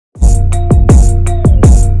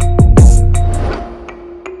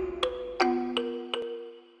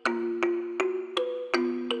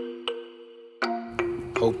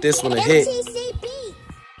get this one a hit.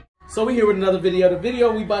 So we here with another video. The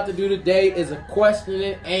video we about to do today is a question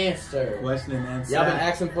and answer. Question and answer. Y'all been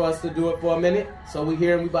asking for us to do it for a minute, so we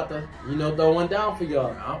here and we about to, throw one down for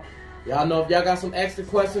y'all. Y'all know if y'all got some extra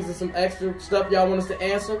questions and some extra stuff y'all want us to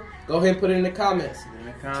answer, go ahead and put it in the comments.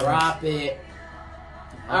 Drop it.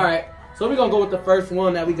 All right. So we're gonna go with the first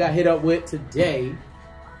one that we got hit up with today.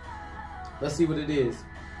 Let's see what it is.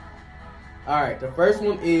 All right. The first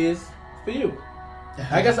one is for you.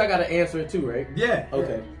 I guess I gotta answer it too, right? Yeah.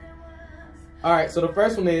 Okay. All right, so the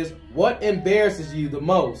first one is, what embarrasses you the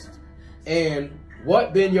most? And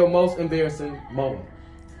what been your most embarrassing moment?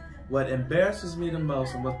 What embarrasses me the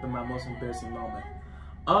most and what's been my most embarrassing moment?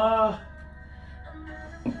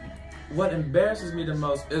 What embarrasses me the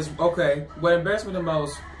most is, what embarrasses me the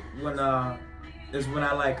most is when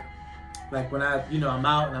I like when I, I'm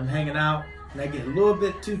out and I'm hanging out and I get a little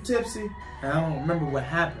bit too tipsy and I don't remember what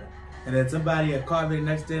happened. And then somebody had called me the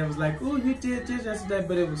next day and was like, "Ooh, you did this yesterday,"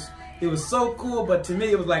 but it was so cool, but to me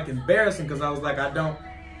it was like embarrassing because I was like, I don't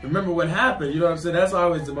remember what happened. You know what I'm saying? That's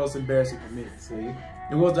always the most embarrassing for me. See?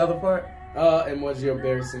 And what was the other part? And what's your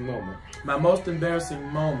embarrassing moment? My most embarrassing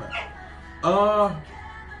moment?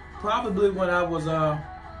 Probably when I was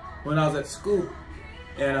at school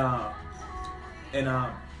and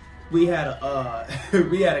we had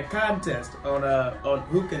a contest on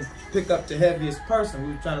who can pick up the heaviest person.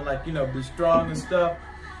 We were trying to be strong and stuff.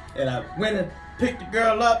 And I went and picked the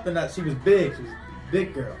girl up, and she was big. She was a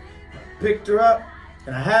big girl. I picked her up,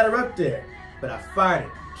 and I had her up there, but I farted,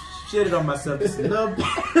 shitted on myself just a little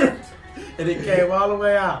bit, and it came all the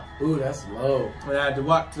way out. Ooh, that's low. And I had to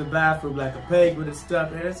walk to the bathroom like a pig with his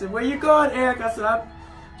stuff. And I said, "Where you going, Eric?" I said, "I'm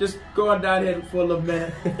just going down here for a little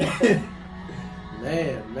minute."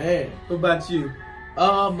 Man. What about you?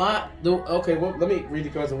 Okay, well, let me read the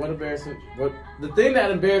question. The thing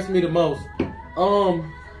that embarrassed me the most,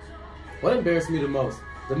 what embarrassed me the most?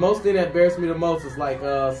 The most thing that embarrassed me the most is like,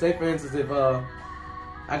 say for instance, if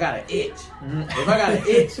I got an itch. If I got an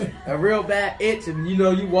itch, a real bad itch, and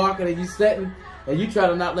you walking and you sitting, and you try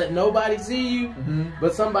to not let nobody see you,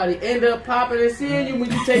 but somebody end up popping and seeing you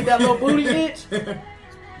when you take that little booty itch,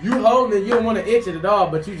 you holding it, you don't want to itch it at all,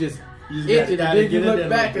 but you just itch it, and then you look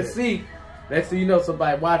back and see. Next thing you know,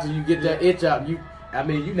 somebody watching you get that itch out, and you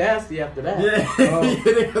nasty after that. Yeah,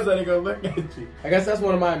 because they gonna look at you. I guess that's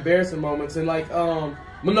one of my embarrassing moments, and my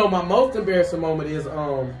most embarrassing moment is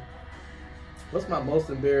what's my most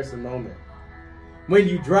embarrassing moment? When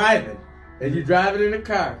you driving and you driving in the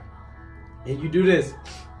car, and you do this,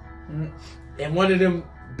 and one of them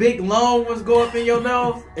big long ones go up in your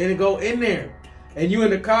nose, and it go in there, and you in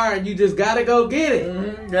the car, and you just gotta go get it,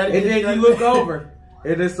 and then you look over.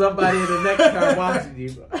 And there's somebody in the next car watching you.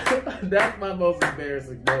 That's my most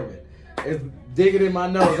embarrassing moment. It's digging in my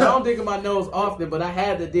nose. I don't dig in my nose often, but I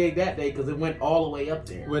had to dig that day because it went all the way up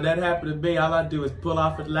there. When that happened to me, all I do is pull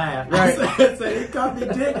off and laugh. Right. So he caught me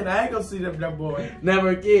digging. I ain't gonna see them no more. Never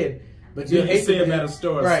again. But you hate see him at a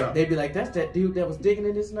store. Right. They'd be like, "That's that dude that was digging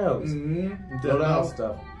in his nose."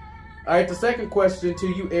 Stuff. All right. The second question to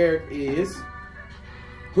you, Eric, is: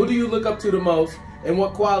 who do you look up to the most? And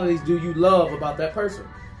what qualities do you love about that person?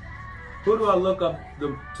 Who do I look up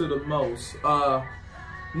to the most?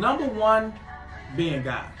 Number one, being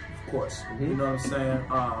God, of course. You know what I'm saying?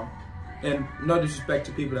 And no disrespect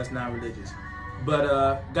to people that's not religious,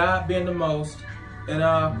 but God being the most, and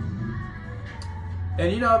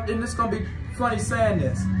it's gonna be funny saying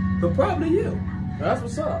this, but probably you. That's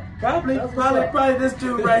what's up. Probably this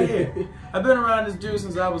dude right here. I've been around this dude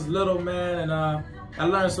since I was little, man, and I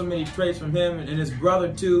learned so many traits from him and his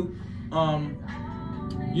brother too. Probably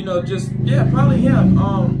him.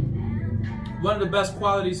 One of the best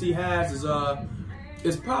qualities he has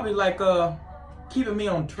is probably keeping me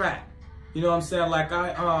on track. You know what I'm saying?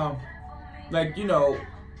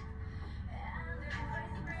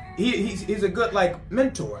 He's a good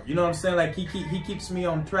mentor. You know what I'm saying? Like he keeps me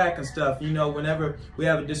on track and stuff. Whenever we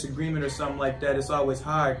have a disagreement or something like that, it's always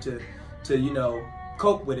hard to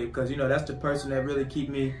cope with it because that's the person that really keep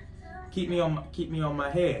me on my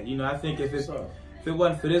head. I think if it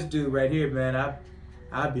wasn't for this dude right here, man,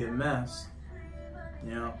 I'd be a mess.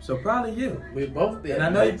 So probably you. We both did. And I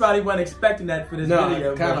know you probably weren't expecting that for this video.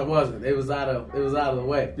 No, it kind of wasn't. It was out of the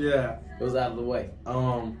way. Yeah, it was out of the way.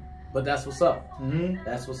 But that's what's up.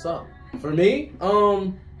 That's what's up. For me,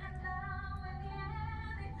 who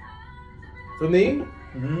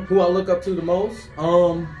I look up to the most,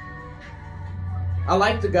 I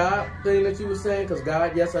like the God thing that you were saying, because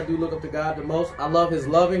God, yes, I do look up to God the most. I love his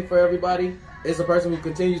loving for everybody. It's a person who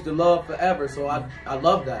continues to love forever, so I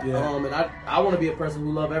love that. Yeah. And I want to be a person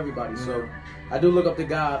who love everybody, so I do look up to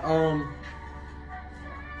God.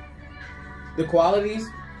 the qualities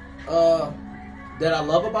that I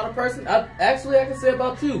love about a person, I can say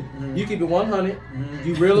about you. Mm-hmm. You keep it 100. Mm-hmm.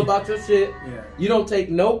 You real about your shit. Yeah. You don't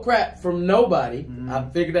take no crap from nobody. Mm-hmm. I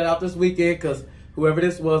figured that out this weekend because whoever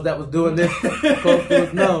this was that was doing this close to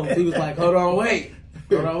his nose, he was like, hold on, wait,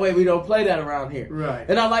 we don't play that around here. Right.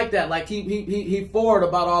 And I like that. Like he forward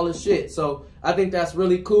about all this shit. So I think that's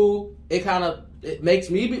really cool. It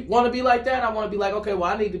makes me want to be like that. I want to be like, okay,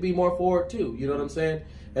 well, I need to be more forward too. You know what I'm saying?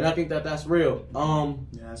 And I think that's real. Yeah,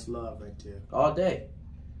 that's love right there. All day.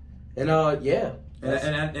 And yeah.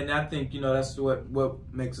 And I think, you know, that's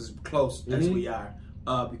what makes us close as we are.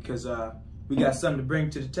 Because we got something to bring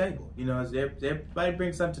to the table. You know, as everybody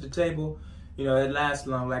brings something to the table, you know, it lasts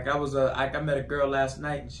long. Like I met a girl last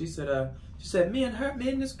night, and she said, me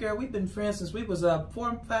and this girl, we've been friends since we was 4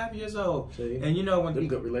 and 5 years old. See? And you know, them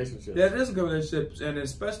good relationships. Yeah, it is a good relationship, and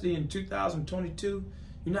especially in 2022,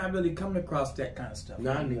 you're not really coming across that kind of stuff.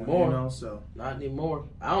 Not anymore. You know, so not anymore.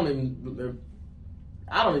 I don't even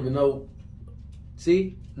know.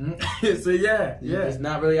 See? So yeah. It's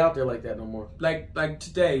not really out there like that no more. Like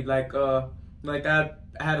today, like I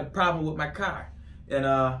had a problem with my car, and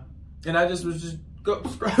I just was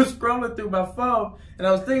scrolling through my phone, and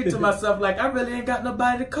I was thinking to myself, like, I really ain't got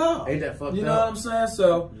nobody to call. Ain't that fucked up? You know what I'm saying?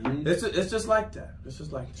 So it's just like that. It's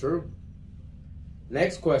just like that. True.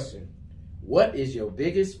 Next question. What is your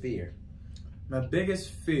biggest fear? My biggest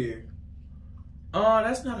fear? Oh,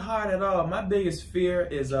 that's not hard at all. My biggest fear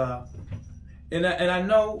is and I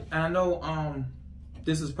know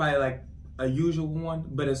this is probably like a usual one,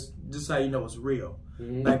 but it's just how you know it's real.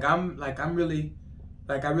 I really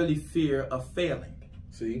fear of failing.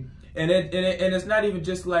 See? And it's not even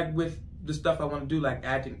just like with the stuff I want to do, like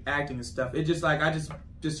acting and stuff. It's just like I just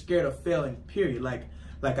scared of failing. Period. Like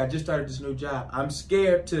I just started this new job. I'm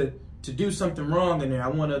scared to do something wrong in there. I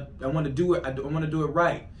want to do it. I want to do it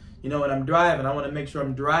right. You know, when I'm driving, I want to make sure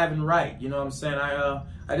I'm driving right. You know what I'm saying?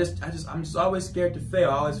 I'm just always scared to fail.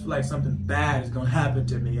 I always feel like something bad is gonna happen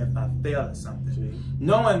to me if I fail at something. See?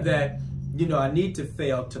 Knowing that, you know, I need to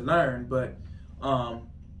fail to learn, but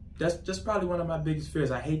that's just probably one of my biggest fears.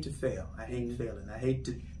 I hate to fail. I hate failing. I hate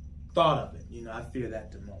the thought of it. You know, I fear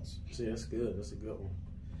that the most. See, that's good. That's a good one.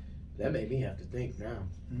 That made me have to think now.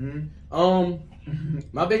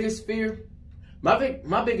 My biggest fear, my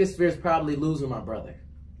biggest fear is probably losing my brother.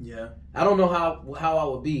 Yeah. I don't know how I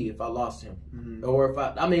would be if I lost him, or if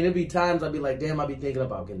I mean, it'd be times I'd be like, damn, I'd be thinking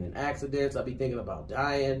about getting in accidents. I'd be thinking about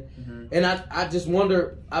dying, and I just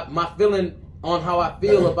wonder my feeling on how I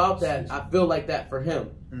feel about that. I feel like that for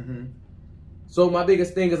him. So my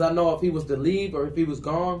biggest thing is I know if he was to leave or if he was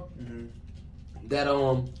gone, that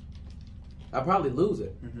I'd probably lose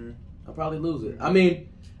it. I'd probably lose it. I mean,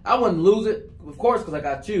 I wouldn't lose it, of course, because I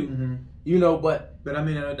got you. You know, but I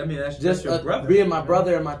mean that's just your brother, being my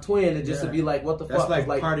brother and my twin, and just to be like, what the fuck? That's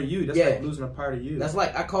like part of you. That's like losing a part of you. That's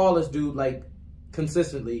like I call this dude like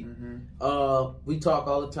consistently. We talk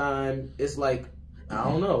all the time. It's like I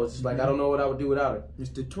don't know. It's just like I don't know what I would do without it.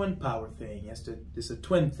 It's the twin power thing. It's a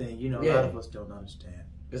twin thing. You know, a lot of us don't understand.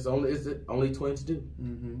 It's only twins do.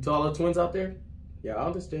 To all the twins out there, yeah, I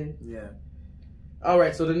understand. Yeah. All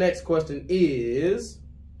right. So the next question is.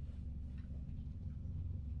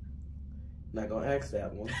 Not gonna ask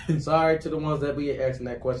that one. Sorry to the ones that we asking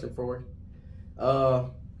that question for.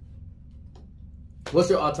 What's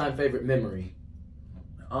your all-time favorite memory?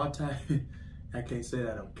 All-time, I can't say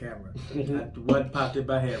that on camera. What popped in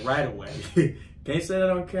my head right away. Can't say that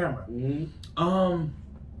on camera.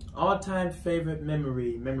 All-time favorite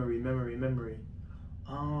memory.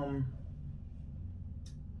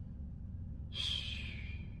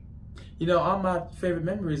 You know, all my favorite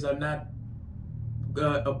memories are not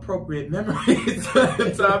appropriate memories. So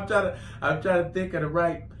I'm trying to think of the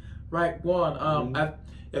right one.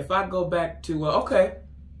 If I go back to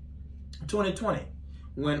 2020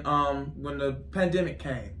 when the pandemic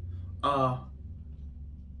came,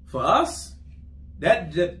 for us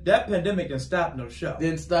that pandemic didn't stop no show.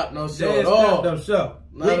 Didn't stop no show at all. No show.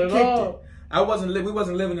 Not at all. We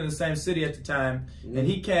wasn't living in the same city at the time, and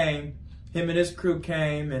he came. Him and his crew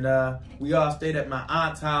came, and we all stayed at my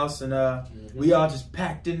aunt's house, and we all just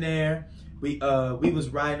packed in there. We was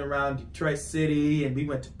riding around Detroit City, and we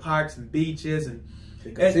went to parks and beaches, and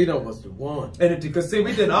the casino was the one. And the casino,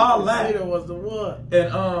 we did all that. The casino was the one.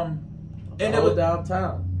 And it was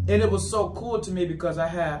downtown. And it was so cool to me because I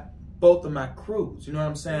had both of my crews. You know what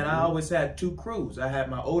I'm saying? I always had two crews. I had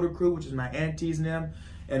my older crew, which is my aunties and them,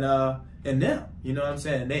 and them, you know what I'm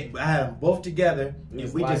saying? I had them both together,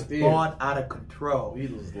 and we just bought out of control. We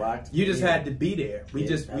was locked in. You just had to be there. We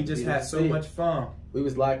just had so much fun. We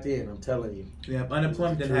was locked in, I'm telling you. Yeah,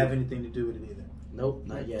 unemployment didn't have anything to do with it either. Nope,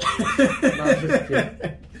 not yet. No, I'm just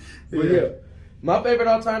kidding. But yeah, my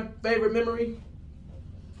all-time favorite memory.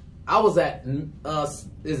 I was at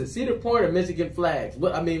is it Cedar Point or Michigan Flags?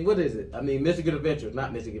 What is it? I mean Michigan Adventures,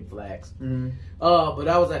 not Michigan Flags. But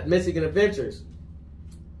I was at Michigan Adventures,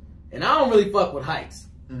 and I don't really fuck with heights.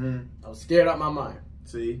 I was scared out my mind.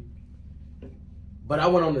 See. But I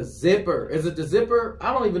went on the zipper. Is it the zipper?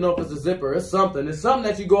 I don't even know if it's a zipper. It's something. It's something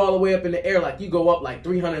that you go all the way up in the air, like you go up like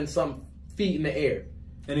 300 and some feet in the air.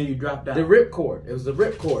 And then you drop down. The rip cord. It was the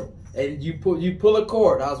rip cord. And you pull a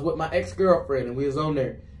cord. I was with my ex-girlfriend and we was on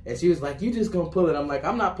there. And she was like, you just gonna pull it. I'm like,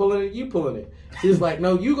 I'm not pulling it, you pulling it. She was like,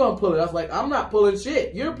 no, you gonna pull it. I was like, I'm not pulling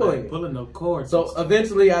shit. You're pulling it. Pulling no cord. So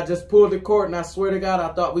eventually I just pulled the cord and I swear to God,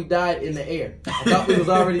 I thought we died in the air. I thought we was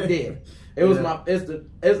already dead. It was it's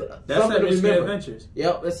something to remember. Adventures.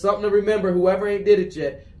 Yep, it's something to remember. Whoever ain't did it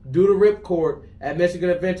yet, do the rip cord at Michigan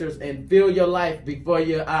Adventures and feel your life before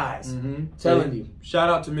your eyes. Telling you. Shout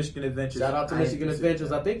out to Michigan Adventures. Shout out to Michigan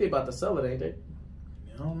Adventures. I think they about to sell it, ain't they?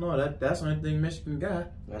 I don't know. That's the only thing Michigan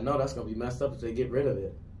got. I know that's gonna be messed up if they get rid of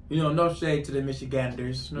it. You know, no shade to the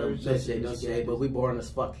Michiganders. No shade. But we boring as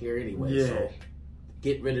fuck here anyway. Yeah. So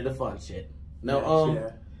get rid of the fun shit.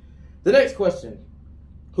 Now, the next question.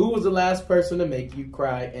 Who was the last person to make you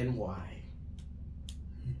cry and why?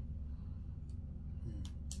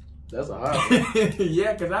 That's a hard one.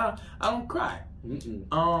 Yeah, because I don't cry.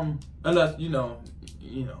 Unless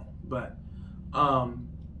but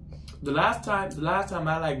the last time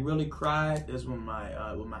I like really cried is when my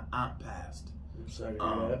aunt passed. I'm sorry to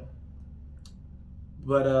hear that.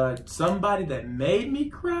 But somebody that made me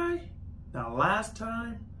cry the last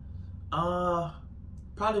time,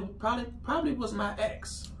 probably was my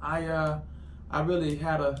ex. I really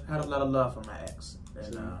had a lot of love for my ex,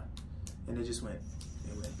 and it just went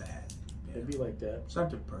bad. Yeah. It'd be like that.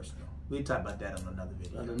 Something personal. We talk about that on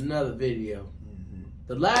another video.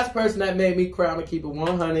 The last person that made me cry, I'm gonna keep it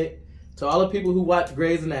 100. To all the people who watch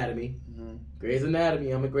Grey's Anatomy, Grey's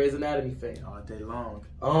Anatomy, I'm a Grey's Anatomy fan. All day long.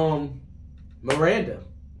 Miranda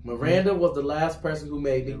was the last person who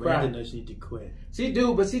made me cry. Miranda knows she need to quit. She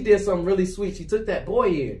do, but she did something really sweet. She took that boy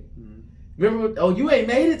in. Remember? Oh, you ain't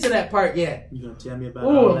made it to that part yet. You gonna tell me about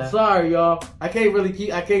all that? I'm sorry, y'all. I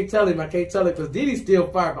can't tell him because Didi's still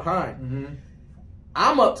far behind.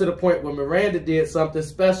 I'm up to the point where Miranda did something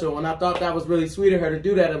special, and I thought that was really sweet of her to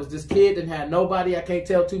do that. It was this kid that had nobody. I can't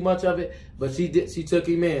tell too much of it, but she took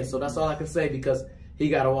him in. So that's all I can say because he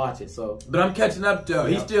got to watch it. So, but I'm catching up though.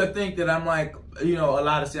 He still think that I'm like, a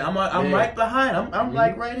lot of shit. I'm right behind. I'm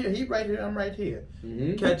like right here. He right here. I'm right here.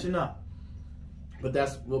 Catching up. But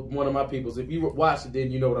that's one of my people's. If you watch it,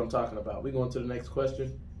 then you know what I'm talking about. We going to the next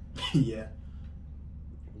question. Yeah.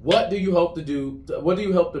 What do you hope to do? What do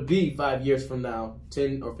you hope to be 5 years from now,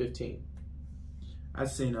 10 or 15? I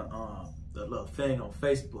seen a little thing on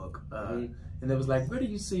Facebook, and it was like, where do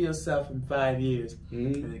you see yourself in 5 years?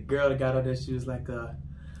 And the girl that got on there, she was like, I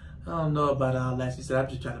don't know about all that. She said, I'm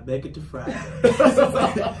just trying to make it to Friday.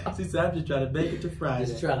 She said, I'm just trying to make it to Friday.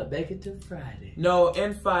 Just trying to make it to Friday. No,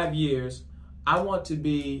 in 5 years, I want to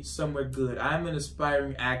be somewhere good. I'm an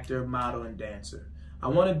aspiring actor, model, and dancer. I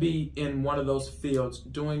want to be in one of those fields,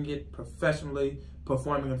 doing it professionally,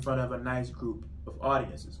 performing in front of a nice group of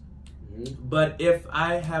audiences. But if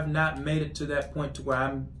I have not made it to that point to where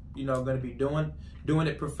I'm, going to be doing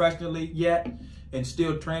it professionally yet, and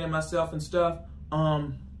still training myself and stuff, I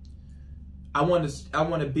want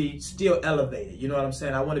to be still elevated. You know what I'm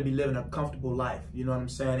saying? I want to be living a comfortable life. You know what I'm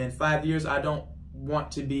saying? In 5 years, I don't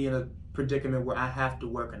want to be in a predicament where I have to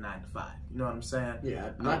work a 9 to 5. You know what I'm saying?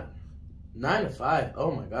 Yeah, 9 to 5.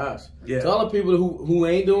 Oh my gosh. Yeah. To all the people who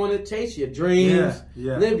ain't doing it, chase your dreams.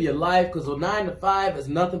 Yeah. Live your life, because 9 to 5 is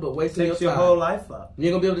nothing but wasting your time. Takes your whole life up. You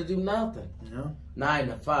ain't gonna be able to do nothing. 9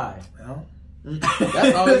 to 5. Well.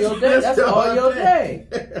 That's all your day. That's all your day.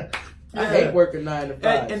 I hate working 9 to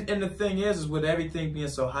 5. And the thing is with everything being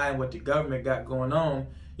so high and what the government got going on,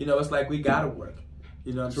 it's like we gotta work.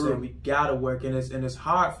 You know what I'm saying? We gotta work, and it's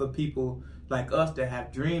hard for people like us that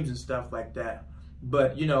have dreams and stuff like that.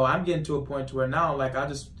 But I'm getting to a point to where now, like, I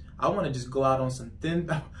want to just go out on some thin.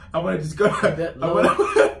 I want to just go.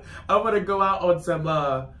 I want to go out on some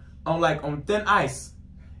on thin ice,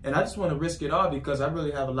 and I just want to risk it all because I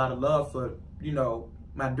really have a lot of love for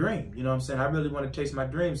my dream. You know what I'm saying? I really want to chase my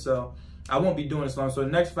dream, so I won't be doing this long. So the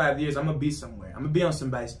next 5 years, I'm gonna be somewhere. I'm gonna be on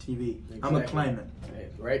somebody's TV. Exactly. I'm gonna claim it.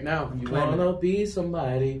 Right now, if you wanna be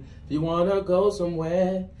somebody, if you wanna go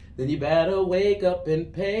somewhere, then you better wake up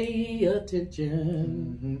and pay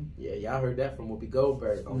attention. Yeah, y'all heard that from Whoopi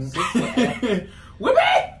Goldberg on 6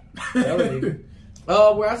 Whoopi!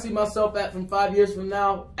 Where I see myself at from 5 years from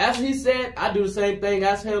now, as he said, I do the same thing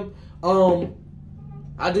as him.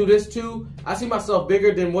 I do this too. I see myself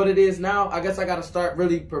bigger than what it is now. I guess I got to start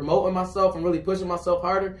really promoting myself and really pushing myself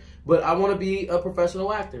harder. But I want to be a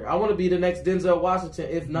professional actor. I want to be the next Denzel Washington,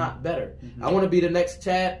 if not better. I want to be the next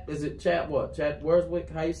Chad. Is it Chad what? Chad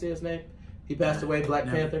Worswick? How you say his name? He passed away, Black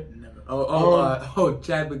Panther.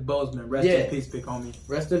 Chadwick Boseman. Rest in peace, big homie.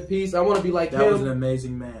 Rest in peace. I want to be like him. That was an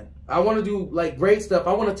amazing man. I want to do like great stuff.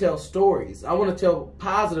 I want to tell stories. I want to tell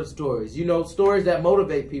positive stories. You know, stories that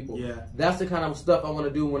motivate people. Yeah. That's the kind of stuff I want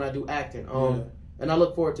to do when I do acting. And I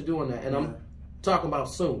look forward to doing that. And I'm talking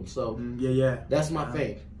about soon. So that's my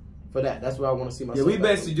thing. For that, that's where I want to see myself. Yeah, we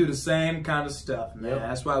basically do the same kind of stuff, man. Yep.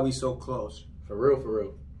 That's why we so close. For real, for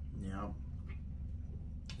real. Yeah.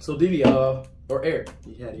 So Diddy, or Eric.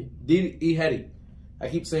 Heady. Diddy, heady. I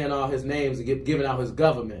keep saying all his names and giving out his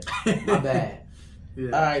government. My bad.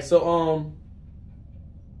 Yeah. All right, so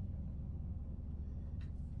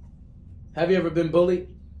have you ever been bullied?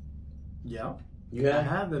 Yeah. You have? I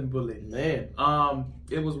have been bullied. Man.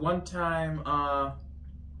 It was one time.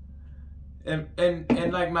 In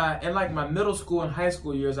like my middle school and high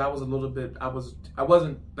school years, I was a little bit. I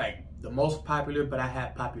wasn't like the most popular, but I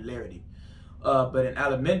had popularity. But in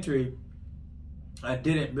elementary, I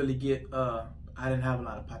didn't really get. I didn't have a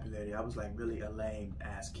lot of popularity. I was like really a lame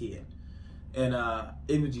ass kid, and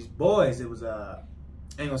it was these boys. It was I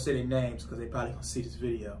ain't gonna say their names because they probably gonna see this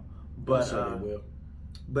video, but sure they will.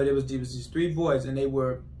 But it was these three boys, and they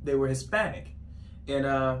were Hispanic,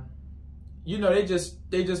 and you know, they just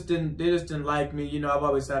didn't like me. You know, I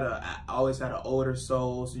always had an older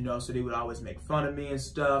souls, you know, so they would always make fun of me and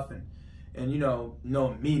stuff, and you know,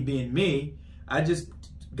 knowing me being me, I just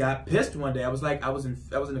got pissed one day. I was in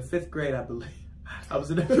the fifth grade, I believe. I was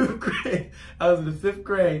in the fifth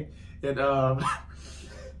grade, and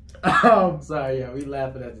sorry, yeah, we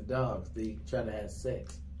laughing at the dogs. They trying to have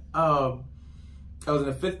sex. I was in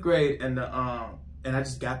the fifth grade, and I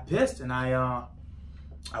just got pissed, and I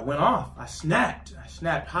went off. I snapped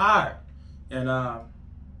hard, and I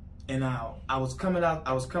was coming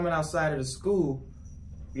outside of the school.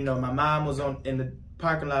 You know, my mom was in the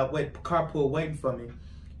parking lot, carpool waiting for me,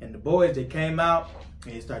 and the boys, they came out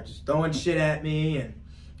and they started just throwing shit at me, and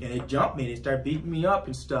they jumped me. They started beating me up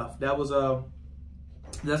and stuff. That's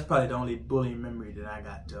probably the only bullying memory that I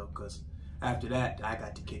got though, because after that I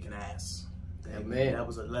got to kicking ass. Man, that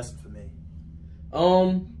was a lesson for me.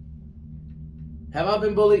 Have I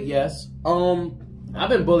been bullied? Yes. I've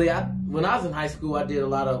been bullied. When I was in high school, I did a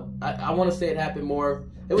lot of. I want to say it happened more.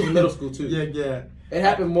 It was in middle school too. Yeah. It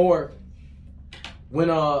happened more when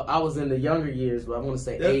I was in the younger years. But I want to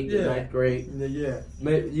say 8th and 9th grade. Yeah.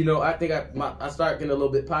 You know, I think I started getting a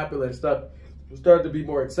little bit popular and stuff. Started to be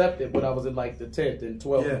more accepted when I was in like the 10th and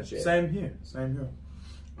 12th and shit. Same here.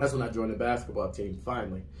 That's when I joined the basketball team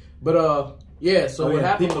finally. But yeah, so what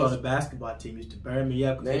happened people was, on the basketball team used to burn me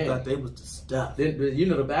up because they thought they was the stuff. You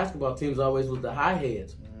know, the basketball teams always was the high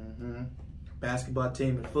heads. Basketball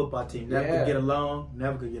team and football team never could get along.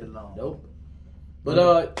 Nope.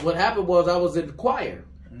 But what happened was I was in the choir.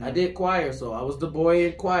 I did choir, so I was the boy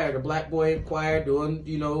in choir, the black boy in choir, doing,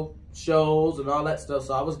 you know, shows and all that stuff.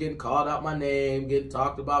 So I was getting called out my name, getting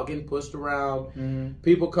talked about, getting pushed around,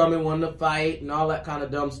 people coming wanting to fight and all that kind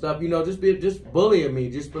of dumb stuff. You know, just bullying me,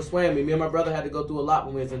 just persuading me. Me and my brother had to go through a lot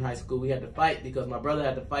when we was in high school. We had to fight because my brother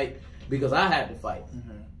had to fight because I had to fight.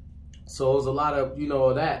 So it was a lot of, you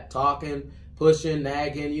know, that talking, pushing,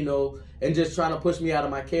 nagging, you know, and just trying to push me out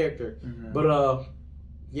of my character. But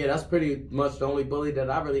yeah, that's pretty much the only bully that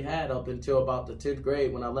I really had up until about the 10th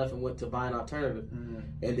grade when I left and went to Vine Alternative.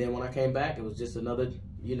 And then when I came back, it was just another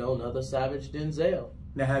savage Denzel.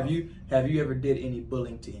 Now, have you ever did any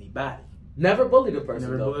bullying to anybody? Never bullied a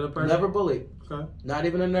person. Never bullied. Okay. Not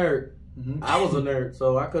even a nerd. I was a nerd,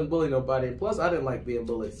 so I couldn't bully nobody. Plus, I didn't like being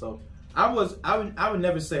bullied. So I would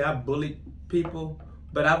never say I bullied people,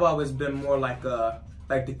 but I've always been more like the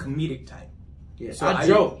comedic type. Yeah, so I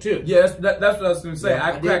joke too. Yeah, that's what I was gonna say.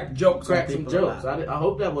 I cracked jokes. Cracked some jokes. I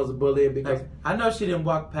hope that wasn't bullying because I know she didn't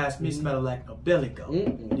walk past me smelling like a billy goat.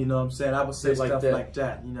 You know what I'm saying? I would say stuff like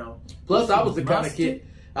that. You know. Plus, I was the kind of kid.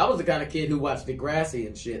 I was the kind of kid who watched Degrassi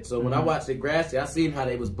and shit. So when I watched Degrassi, I seen how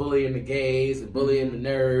they was bullying the gays and bullying the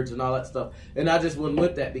nerds and all that stuff. And I just wasn't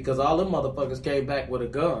with that because all them motherfuckers came back with a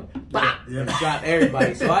gun. And shot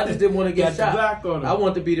everybody. So I just didn't want to get shot. I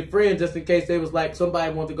wanted to be the friend just in case they was like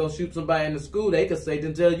somebody wanted to go shoot somebody in the school. They could say,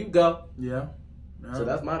 Denzel, you go. Yeah. So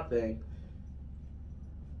that's my thing.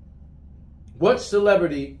 What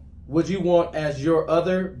celebrity would you want as your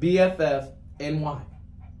other BFF and why?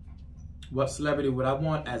 What celebrity would I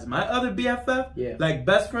want as my other BFF? Yeah. Like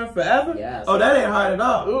best friend forever? Yes. Oh, that ain't hard at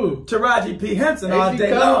all. Ooh. Taraji P. Henson all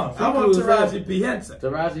day long. I want Taraji P. Henson.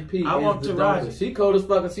 Taraji P. I want Taraji. She cold as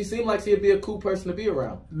fuck. She seemed like she'd be a cool person to be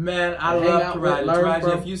around. Man, I love Taraji.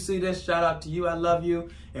 Taraji, if you see this, shout out to you. I love you.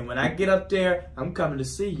 And when I get up there, I'm coming to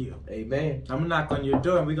see you. Amen. I'm going to knock on your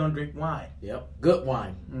door and we're going to drink wine. Yep. Good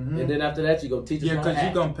wine. And then after that, you go teach us how to act. Yeah, because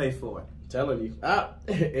you're going to pay for it. I'm telling you.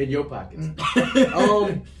 In your pockets.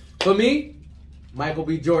 For me, Michael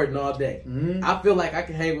B. Jordan all day. I feel like I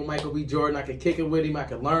can hang with Michael B. Jordan. I can kick it with him. I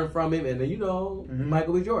can learn from him. And then,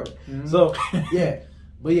 Michael B. Jordan. So, yeah.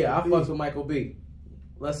 But yeah, I fucks with Michael B.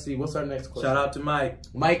 Let's see. What's our next question? Shout out to Mike.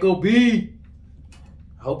 Michael B.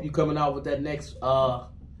 I hope you coming out with that next,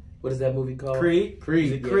 what is that movie called? Creed.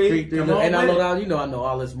 Creed. Creed. Creed. And I know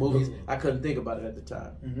all his movies. I couldn't think about it at the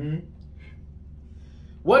time.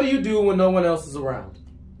 What do you do when no one else is around?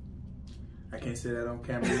 I can't say that on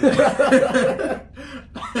camera.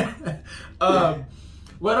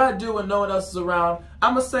 What I do when no one else is around,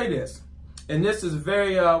 I'm going to say this. And this is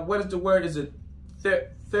very, what is the word? Is it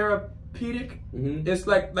therapeutic? It's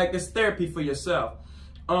like it's therapy for yourself.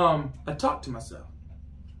 I talk to myself.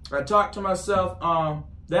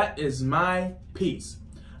 That is my peace.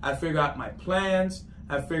 I figure out my plans.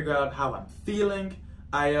 I figure out how I'm feeling.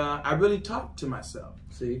 I really talk to myself.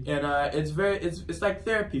 See? And it's like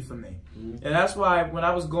therapy for me. And that's why when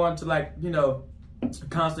I was going to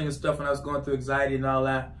counseling and stuff, when I was going through anxiety and all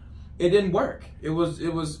that, it didn't work. It was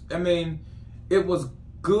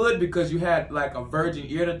good because you had like a virgin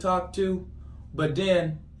ear to talk to, but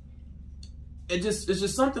then it's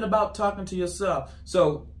just something about talking to yourself.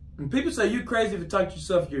 So when people say you're crazy if you talk to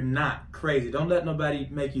yourself, you're not crazy. Don't let nobody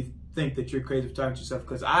make you think that you're crazy for talking to yourself,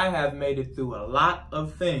 because I have made it through a lot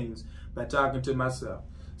of things by talking to myself.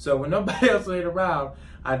 So when nobody else ain't around,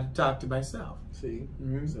 I talk to myself. See?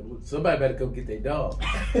 So somebody better go get their dog.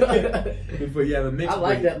 Before you have a mixed I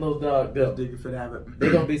like that little dog though.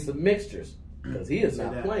 They're gonna be some mixtures. Because he is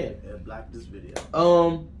not playing. Yeah, block this video.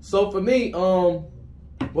 So for me,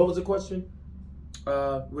 what was the question?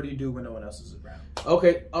 What do you do when no one else is around?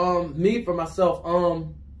 Okay, me for myself,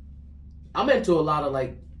 I'm into a lot of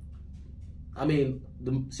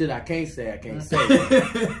the shit I can't say.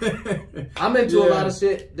 I'm into a lot of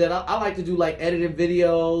shit that I like to do, like editing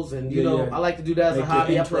videos, and I like to do that as a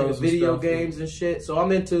hobby. I play video games and shit. So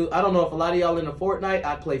I'm into, I don't know if a lot of y'all into Fortnite.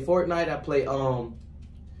 I play Fortnite. I play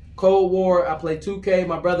Cold War. I play 2K.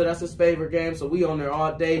 My brother, that's his favorite game, so we on there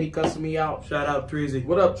all day. He cussing me out. Shout out Treasy.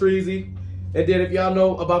 What up, Treasy? And then if y'all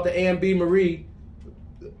know about the AMB Marie,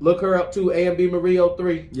 look her up too, AMB Marie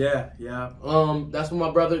 03. Yeah. That's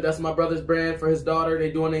my brother's brand for his daughter.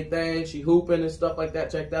 They doing their thing. She hooping and stuff like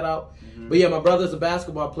that. Check that out. But yeah, my brother's a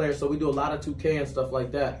basketball player, so we do a lot of 2K and stuff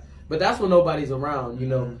like that. But that's when nobody's around,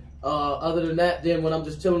 Other than that, then when I'm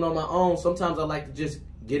just chilling on my own, sometimes I like to just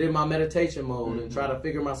get in my meditation mode and try to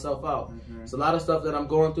figure myself out. It's a lot of stuff that I'm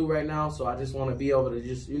going through right now, so I just want to be able to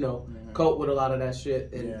just, cope with a lot of that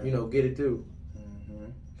shit and, get it through.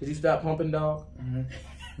 Could you stop pumping, dog?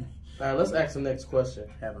 All right, let's ask the next question.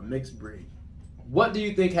 Have a mixed breed. What do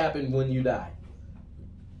you think happened when you die?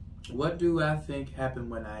 What do I think happened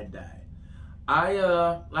when I die?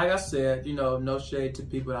 Like I said, no shade to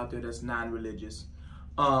people out there that's non-religious.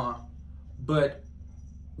 But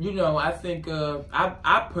I think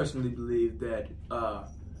I personally believe that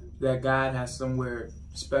that God has somewhere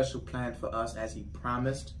special planned for us as He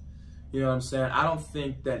promised. You know what I'm saying? I don't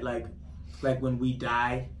think that like when we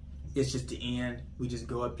die, it's just the end. We just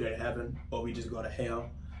go up there to heaven, or we just go to hell,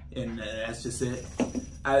 and that's just it.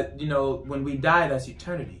 When we die, that's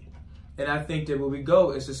eternity, and I think that when we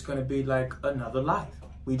go, it's just going to be like another life.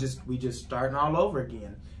 We just starting all over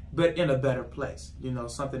again, but in a better place.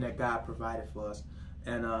 Something that God provided for us.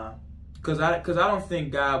 And because I don't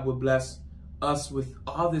think God would bless us with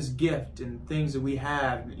all this gift and things that we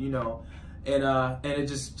have, and it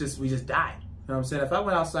just we just died. You know what I'm saying? If I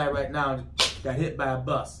went outside right now and got hit by a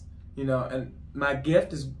bus, and my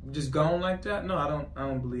gift is just gone like that, no, I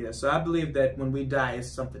don't believe that. So I believe that when we die,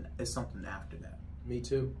 it's something after that. Me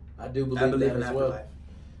too. I do believe that as well.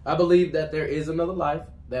 I believe that there is another life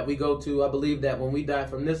that we go to. I believe that when we die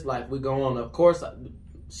from this life, we go on. Of course,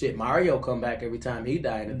 Mario come back every time he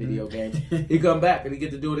die in a video game. He come back and he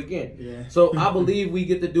get to do it again. Yeah. So I believe we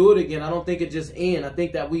get to do it again. I don't think it just ends. I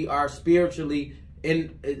think that we are spiritually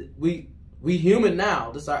we human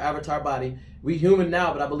now. This is our avatar body. We human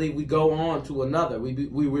now, but I believe we go on to another. We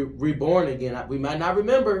reborn again. We might not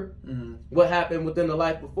remember what happened within the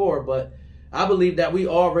life before, but I believe that we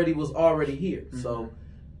was already here. So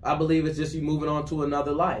I believe it's just you moving on to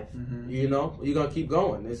another life. You know, you're gonna keep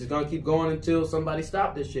going. It's just gonna keep going until somebody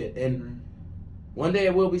stop this shit. And one day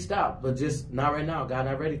it will be stopped, but just not right now. God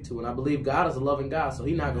not ready to. And I believe God is a loving God, so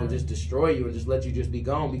He's not gonna just destroy you and just let you just be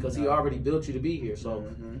gone because He already built you to be here. So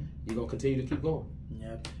you're gonna continue to keep going.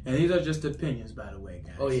 Yeah. And these are just opinions, by the way,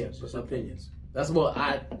 guys. Oh yeah, just opinions. That's what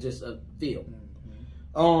I just feel.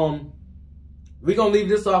 We're going to leave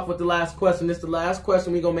this off with the last question. This is the last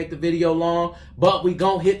question. We're going to make the video long, but we're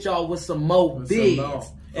going to hit y'all with some more vids.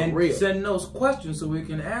 And real. Send those questions so we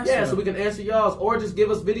can answer them. So we can answer y'all's. Or just give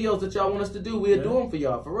us videos that y'all want us to do. We'll do them for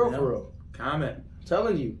y'all. For real, for real. Comment. I'm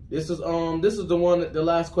telling you. This is the one, the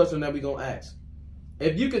last question that we're going to ask.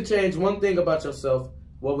 If you could change one thing about yourself,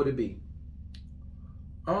 what would it be?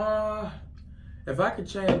 If I could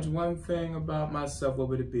change one thing about myself, what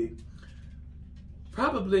would it be?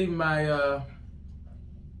 Probably my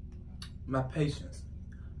patience.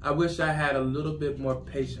 I wish I had a little bit more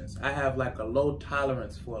patience. I have like a low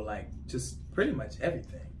tolerance for like just pretty much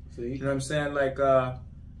everything. See? You know what I'm saying? Like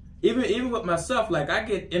even with myself, like I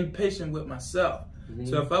get impatient with myself.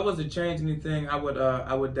 So if I was to change anything, I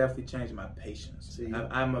would definitely change my patience.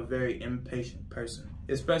 I'm a very impatient person,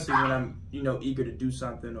 especially when I'm eager to do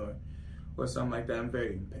something or something like that. I'm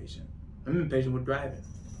very impatient. I'm impatient with driving.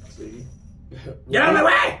 See? Get out of my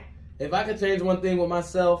way! If I could change one thing with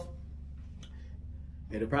myself,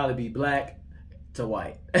 it'd probably be black to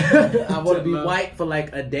white. I want to be white for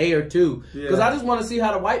like a day or two. Because I just want to see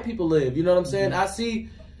how the white people live. You know what I'm saying? I see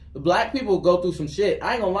the black people go through some shit.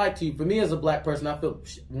 I ain't gonna lie to you. For me as a black person, I feel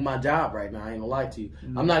my job right now. I ain't gonna lie to you.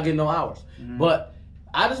 I'm not getting no hours. But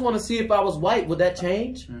I just want to see if I was white, would that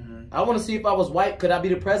change? I want to see if I was white, could I be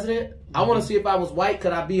the president? I want to see if I was white,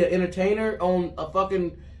 could I be an entertainer on a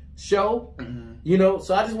fucking show? You know,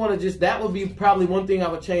 so I just want to that would be probably one thing I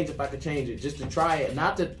would change if I could change it, just to try it.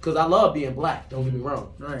 Not to, because I love being black, don't get me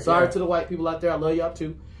wrong. Sorry to the white people out there, I love y'all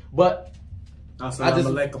too. But I just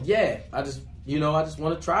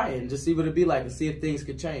want to try it and just see what it'd be like and see if things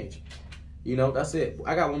could change. You know, that's it.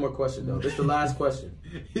 I got one more question though. This is the last question.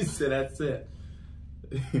 He said that's it.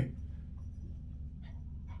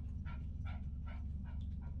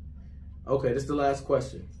 Okay, this is the last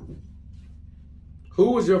question.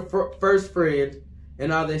 Who was your first friend,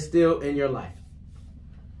 and are they still in your life?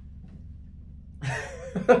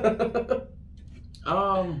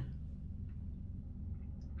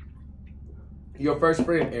 Your first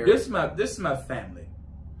friend, Eric. This is my family.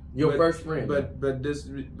 Your first friend. But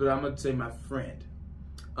I'm gonna say my friend.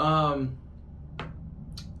 I'm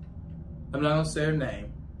not gonna say her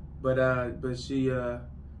name, but she's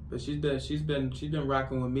been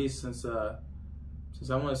rocking with me since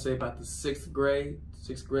I want to say about the sixth grade.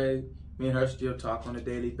 Me and her still talk on a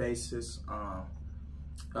daily basis.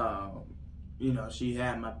 She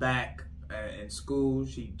had my back in school.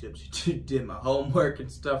 She did my homework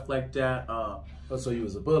and stuff like that. So you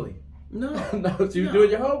was a bully? No, no, she was doing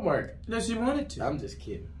your homework. No, she wanted to. I'm just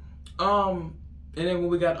kidding. And then when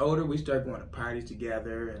we got older, we started going to parties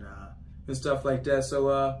together and stuff like that.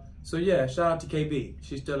 So yeah, shout out to KB.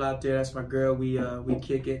 She's still out there. That's my girl. We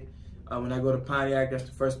kick it. When I go to Pontiac, that's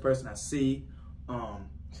the first person I see.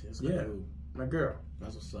 My girl.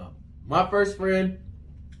 That's what's up. My first friend,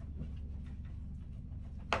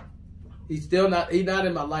 he's not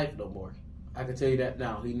in my life no more. I can tell you that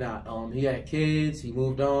now. He not. He had kids. He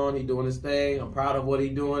moved on. He doing his thing. I'm proud of what he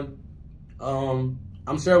doing.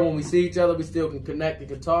 I'm sure when we see each other, we still can connect and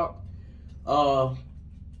can talk.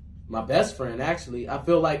 My best friend, actually, I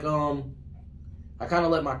feel like I kind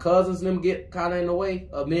of let my cousins and them get kind of in the way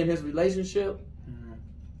of me and his relationship.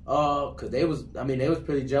 Cause they was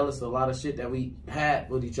pretty jealous of a lot of shit that we had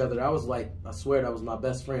with each other. I was like, I swear that was my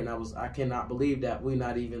best friend. I cannot believe that we're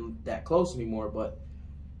not even that close anymore. But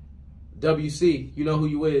WC, you know who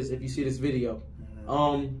you is if you see this video.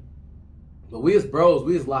 But we as bros,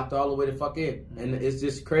 we was locked all the way the fuck in. And it's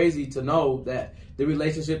just crazy to know that the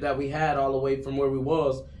relationship that we had all the way from where we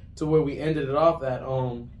was to where we ended it off at,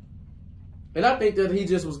 and I think that he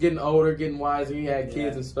just was getting older, getting wiser. He had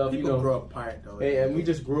kids and stuff. People grow apart, though. And we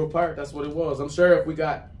just grew apart. That's what it was. I'm sure if we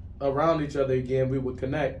got around each other again, we would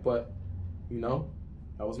connect. But,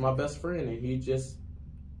 that was my best friend. And he just,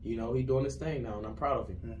 he doing his thing now. And I'm proud of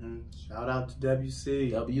him. Shout out to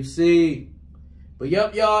WC. WC. But,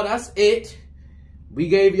 yep, y'all, that's it. We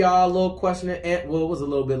gave y'all a little question and answer. Well, it was a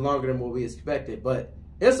little bit longer than what we expected. But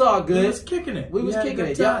it's all good. We was kicking it. We was kicking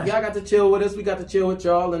it. Y'all got to chill with us. We got to chill with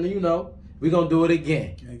y'all. And, we going to do it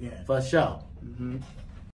again. For sure.